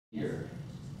Here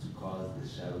to cause the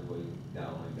shadow going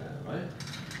down like that, right?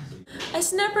 I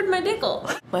snappered my dickle.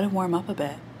 Let it warm up a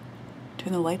bit.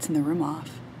 Turn the lights in the room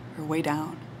off, or way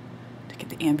down, to get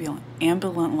the ambient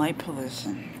light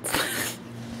pollution.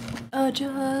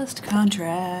 Adjust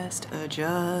contrast,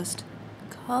 adjust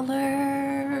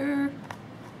color.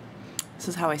 This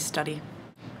is how I study.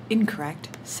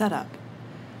 Incorrect setup.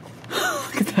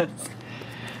 Look at this.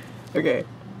 Okay.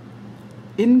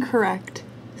 Incorrect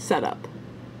setup.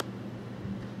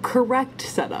 Correct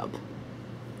setup.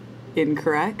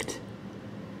 Incorrect.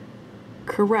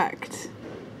 Correct.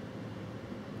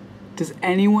 Does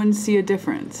anyone see a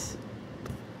difference?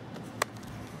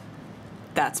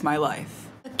 That's my life.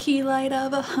 A key light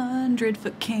of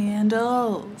 100-foot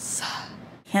candles.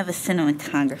 I have a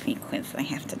cinematography quiz I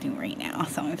have to do right now,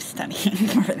 so I'm studying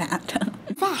for that.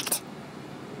 Fact.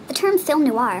 The term film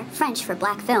noir, French for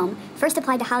black film, first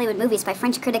applied to Hollywood movies by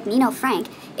French critic Nino Frank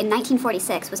in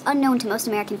 1946, was unknown to most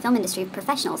American film industry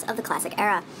professionals of the classic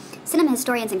era. Cinema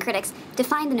historians and critics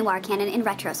defined the noir canon in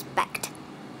retrospect.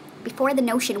 Before the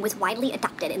notion was widely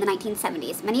adopted in the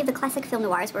 1970s, many of the classic film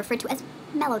noirs were referred to as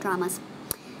melodramas.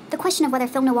 The question of whether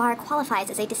film noir qualifies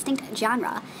as a distinct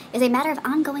genre is a matter of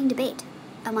ongoing debate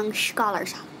among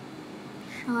scholars.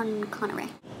 Sean Connery.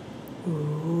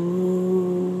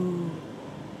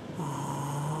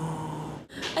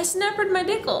 I snappered my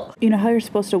dickle. You know how you're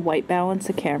supposed to white balance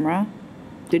a camera?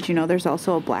 Did you know there's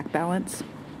also a black balance?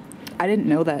 I didn't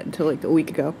know that until like a week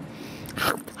ago.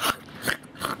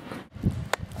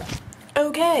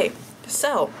 Okay,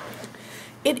 so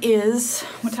it is,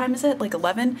 what time is it? Like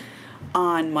 11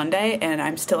 on Monday, and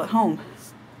I'm still at home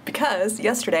because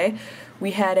yesterday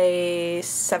we had a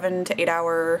 7 to 8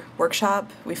 hour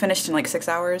workshop. We finished in like 6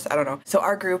 hours, I don't know. So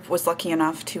our group was lucky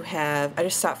enough to have, I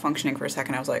just stopped functioning for a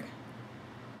second. I was like,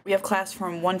 we have class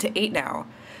from 1 to 8 now.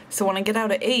 So when I get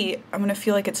out at 8, I'm gonna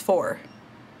feel like it's 4.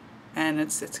 And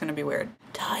it's gonna be weird.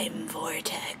 Time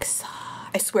vortex.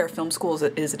 I swear film school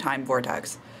is a time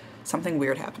vortex. Something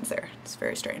weird happens there. It's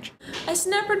very strange. I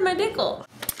snappered my dickle.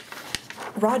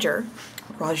 Rogerio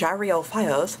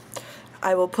Fios,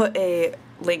 I will put a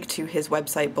link to his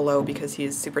website below because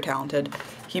he's super talented.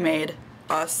 He made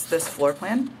us this floor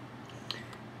plan.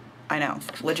 I know,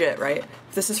 legit, right?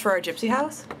 This is for our gypsy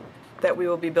house that we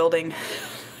will be building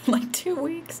in like 2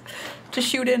 weeks to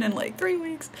shoot in like 3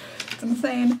 weeks. It's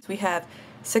insane. We have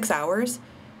 6 hours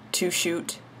to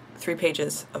shoot 3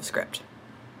 pages of script.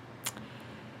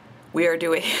 We are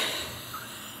doing,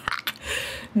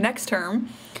 next term,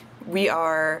 we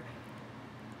are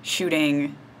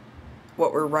shooting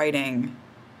what we're writing.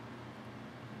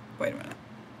 Wait a minute.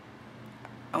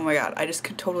 Oh my god, I just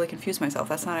totally confused myself.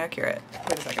 That's not accurate.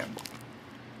 Wait a second.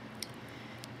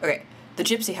 Okay, the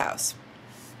gypsy house.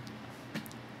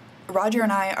 Roger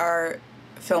and I are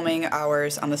filming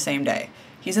ours on the same day.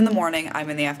 He's in the morning, I'm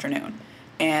in the afternoon.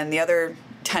 And the other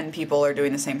 10 people are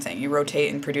doing the same thing. You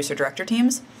rotate in producer-director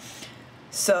teams.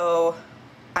 So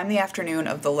I'm the afternoon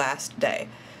of the last day.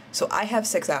 So I have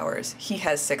 6 hours, he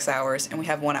has 6 hours, and we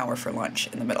have 1 hour for lunch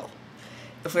in the middle.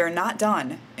 If we are not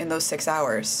done in those 6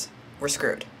 hours, we're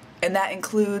screwed. And that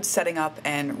includes setting up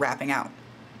and wrapping out.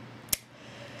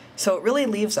 So it really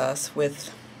leaves us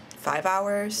with 5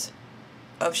 hours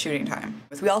of shooting time.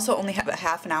 We also only have a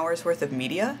half an hour's worth of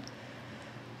media,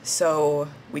 so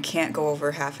we can't go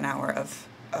over half an hour of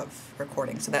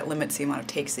recording, so that limits the amount of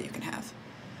takes that you can have.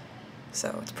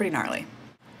 So it's pretty gnarly.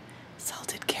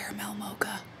 Salted caramel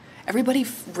mocha. Everybody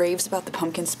raves about the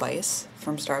pumpkin spice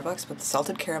from Starbucks, but the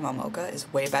salted caramel mocha is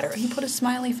way better. He put a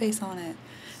smiley face on it.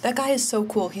 That guy is so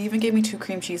cool. He even gave me 2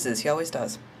 cream cheeses. He always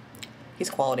does. He's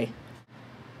quality.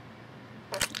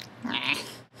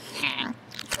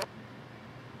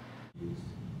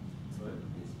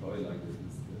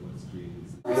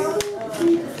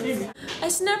 I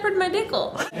snappered my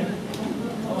dickle.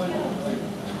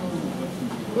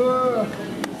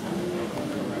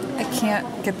 I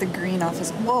can't get the green off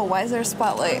his. Whoa, why is there a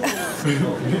spotlight?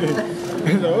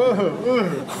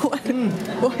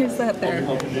 What is that there?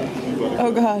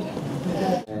 Oh god.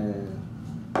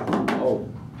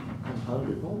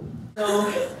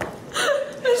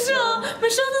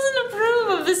 Michelle doesn't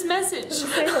approve of this message.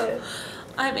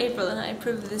 I'm April and I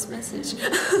approve of this message.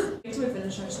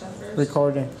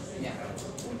 Recording.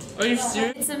 Are you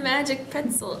serious? It's a magic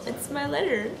pencil. It's my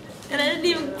letter. And I didn't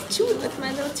even chew it with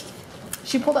my little teeth.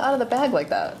 She pulled it out of the bag like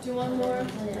that. Do you want more?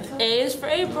 A is for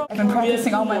April. I've been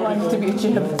practicing all my life to be a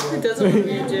Jim. It doesn't want to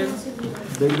be a Jim.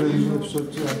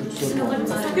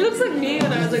 He looks like me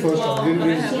when I was like 12.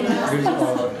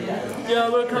 Yeah,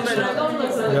 we're coming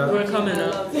up. We're coming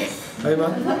up. Hey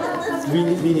man, we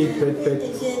need pet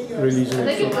religion.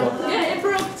 Yeah, it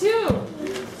broke too.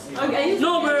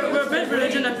 No, we're Bed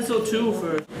Religion episode 2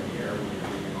 for.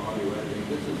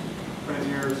 This is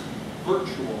Premiere's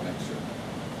virtual mixer.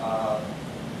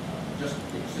 Just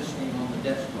existing on the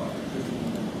desktop, existing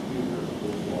on the computer, as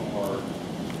opposed to a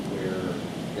hardware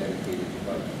dedicated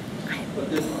device. But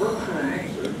this virtual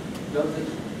mixer does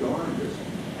its darndest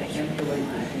to emulate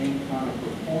the same kind of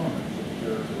performance and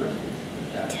characteristics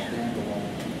that standalone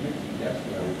mixing desk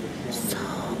that I was just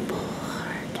showing you.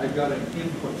 I've got an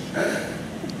input switch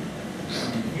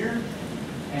in here,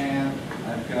 and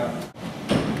I've got.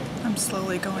 I'm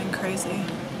slowly going crazy.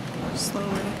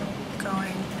 Slowly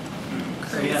going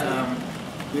So crazy. yeah,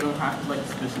 we don't have to like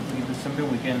specifically do something.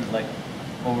 We can like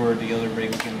over the other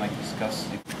rig we can like discuss.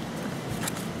 Like,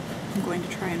 I'm going to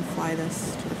try and fly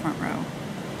this to the front row.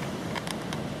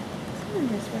 I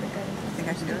think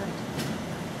I can do it.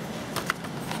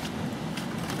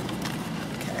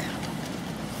 Okay.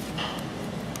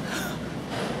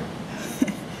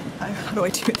 How do I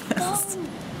do this?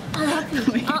 I'll help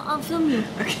you. I'll film you.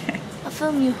 Okay. I'll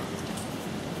film you.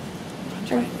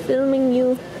 I'm filming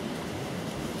you.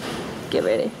 Get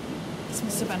ready. This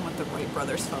must have been what the Wright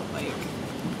brothers felt like.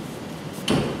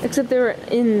 Except they were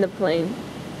in the plane.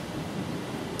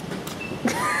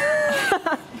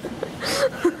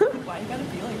 Why you gotta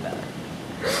be like that?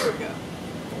 There we go.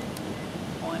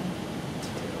 1, 2,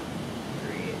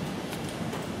 3.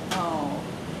 Oh.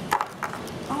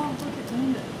 Oh, look, it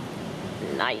domed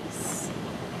it. Nice.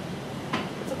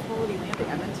 It's a quality landing.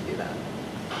 I meant to do that.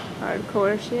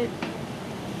 Hardcore shit.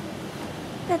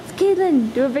 That's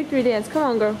Caitlin. Do a victory dance. Come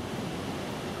on, girl.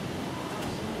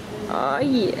 Oh,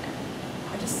 yeah.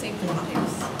 I just saved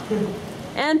lives.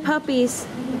 And puppies.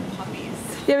 Puppies.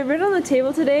 Yeah, we read on the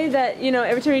table today that, you know,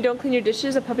 every time you don't clean your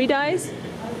dishes, a puppy dies.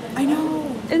 I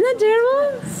know. Isn't that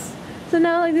terrible? So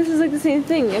now, like, this is like the same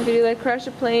thing. If you, like, crash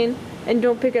a plane and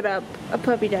don't pick it up, a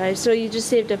puppy dies. So you just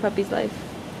saved a puppy's life.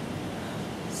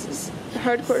 This is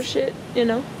hardcore shit, you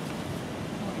know?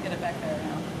 I want to get it back there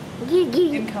now.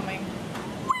 Gee. Incoming.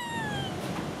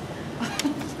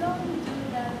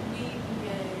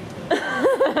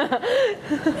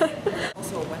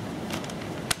 Also a weapon.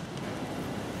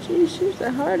 Jeez, she's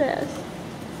a hard ass.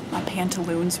 My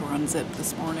pantaloons were unzipped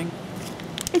this morning.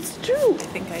 It's true. I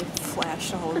think I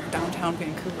flashed all of downtown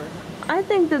Vancouver. I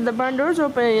think that the barn door's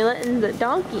open and you're letting the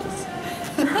donkeys.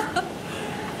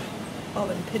 All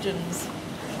them pigeons.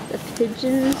 The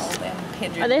pigeons. All them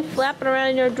pigeons. Are they flapping around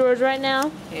in your drawers right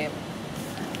now? Yep.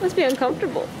 Must be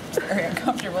uncomfortable. Very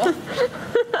uncomfortable.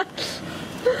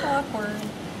 Awkward.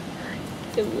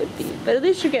 It would be, but at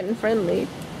least you're getting friendly.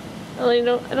 I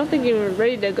don't think you're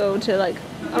ready to go to, like,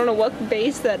 I don't know what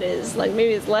base that is. Like,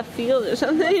 maybe it's left field or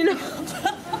something, you know?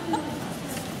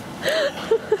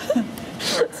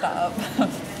 Shortstop.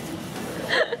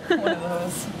 One of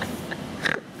those.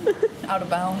 Out of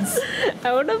bounds.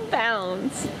 Out of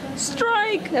bounds.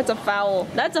 Strike! That's a foul.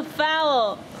 That's a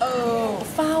foul! Oh,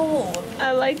 foul.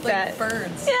 I like that.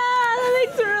 Birds. Yeah, that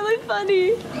makes it really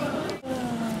funny.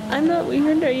 I'm not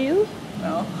weird, are you?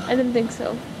 No. I didn't think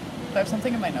so. Do I have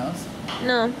something in my nose?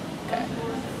 No. Okay.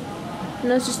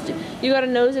 No, it's just, you got a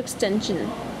nose extension.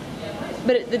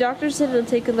 But the doctor said it'll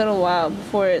take a little while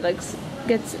before it, like,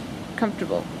 gets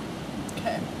comfortable.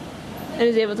 Okay. And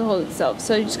is able to hold itself.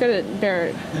 So you just gotta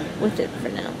bear with it for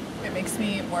now. It makes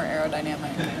me more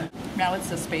aerodynamic. Now it's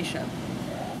a spaceship.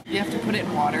 You have to put it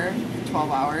in water for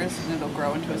 12 hours and it'll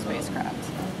grow into a spacecraft.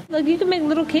 Look, you can make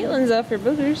little Caitlins off your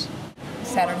boogers.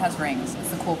 Saturn has rings.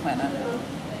 It's a cool planet.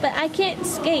 But I can't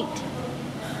skate.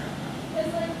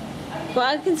 Well,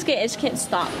 I can skate, I just can't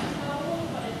stop.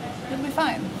 It'll be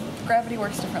fine. Gravity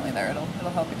works differently there. It'll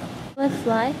help you. Let's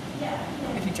fly.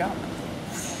 If you jump.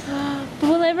 But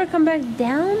will I ever come back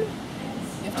down?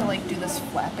 You have to like do this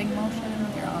flapping motion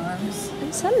with your arms.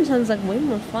 Saturn sounds like way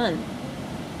more fun.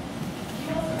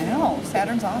 I know.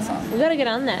 Saturn's awesome. We gotta get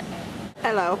on that.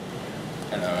 Hello.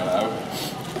 Hello.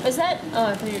 Is that? Oh,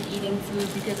 I thought you were eating food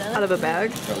because I Out of a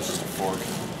bag? That was just a fork.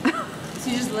 So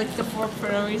you just licked the fork for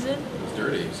no reason? It was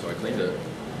dirty, so I cleaned it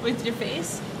With your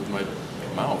face? with my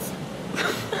mouth.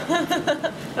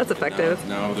 That's effective.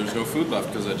 Now there's no food left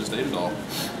because I just ate it all.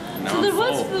 Now So I'm there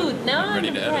was full, food. but Now I'm ready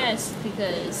to edit. impressed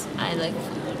because I like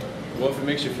food. Well, if it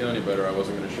makes you feel any better, I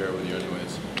wasn't going to share it with you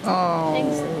anyways. Oh.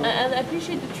 Thanks. I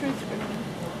appreciate the truth.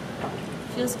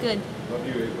 Feels good. Love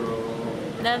you, April.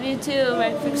 Love you too,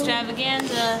 right for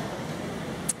extravaganza.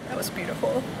 That was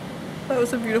beautiful. That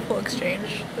was a beautiful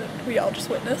exchange that we all just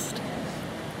witnessed.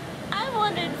 I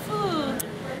wanted food.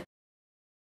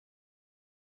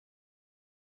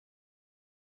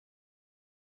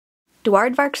 Do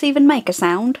aardvarks even make a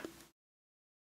sound?